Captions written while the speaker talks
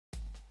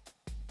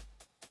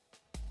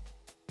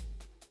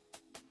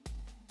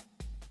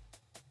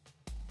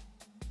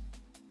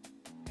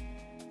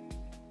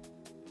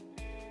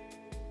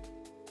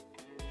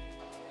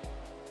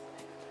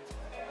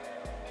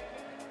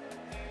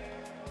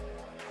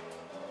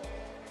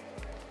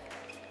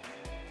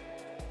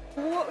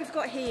What we've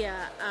got here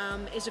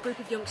is a group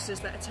of youngsters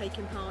that are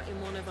taking part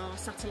in one of our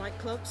satellite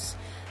clubs.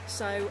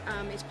 So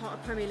it's part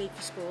of Premier League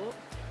for Sport,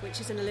 which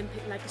is an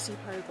Olympic legacy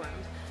programme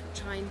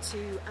trying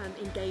to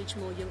engage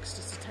more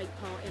youngsters to take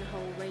part in a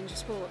whole range of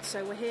sports.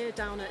 So we're here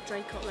down at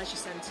Draycott Leisure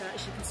Centre,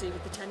 as you can see,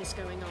 with the tennis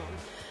going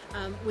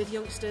on, with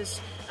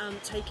youngsters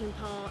taking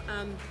part,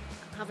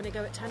 having a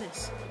go at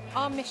tennis.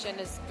 Our mission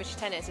as British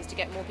Tennis is to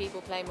get more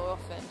people playing more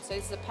often, so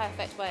this is a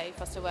perfect way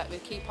for us to work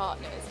with key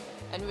partners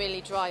and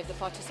really drive the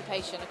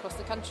participation across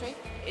the country.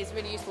 It's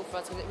really useful for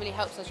us because it really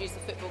helps us use the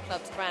football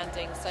club's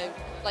branding. So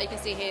like you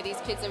can see here, these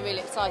kids are really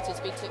excited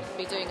to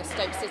be doing a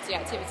Stoke City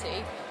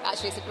activity.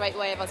 Actually, it's a great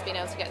way of us being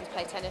able to get them to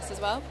play tennis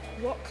as well.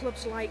 What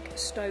clubs like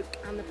Stoke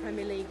and the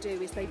Premier League do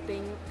is they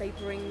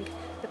bring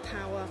the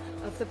power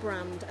of the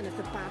brand and of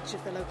the badge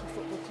of the local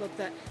football club,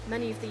 that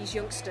many of these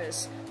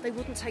youngsters, they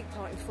wouldn't take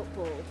part in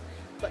football,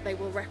 but they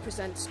will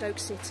represent Stoke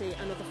City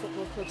and other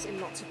football clubs in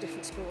lots of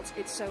different sports.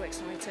 It's so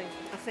exciting.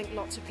 I think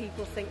lots of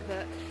people think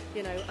that,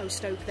 you know, oh,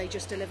 Stoke, they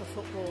just deliver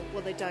football.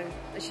 Well, they don't.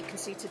 As you can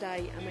see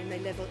today, I mean, they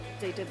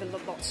deliver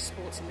lots of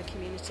sports in the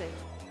community.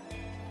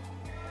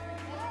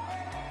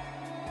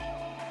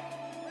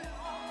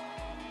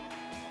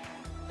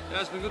 Yeah,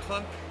 it's been good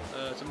fun.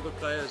 Some good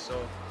players,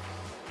 so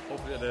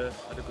hopefully had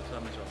a good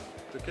time as well.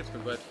 The kids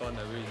been great fun.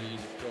 They're really easy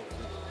to talk to.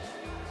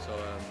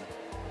 So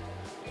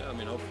yeah, I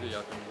mean, hopefully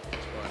I can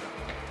inspire them.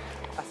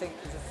 I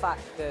think the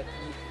fact that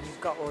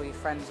you've got all your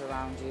friends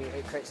around you,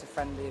 it creates a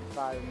friendly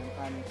environment,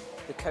 and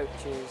the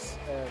coaches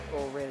are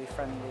all really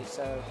friendly,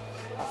 so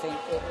I think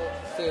it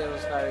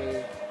feels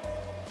very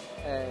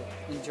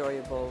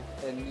enjoyable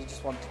and you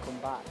just want to come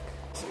back.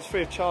 So it's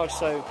free of charge,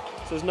 so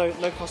there's no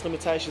cost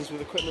limitations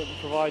with equipment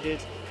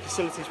provided,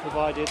 facilities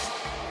provided,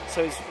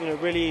 so it's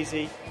really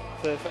easy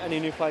for any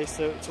new players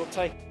to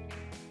uptake.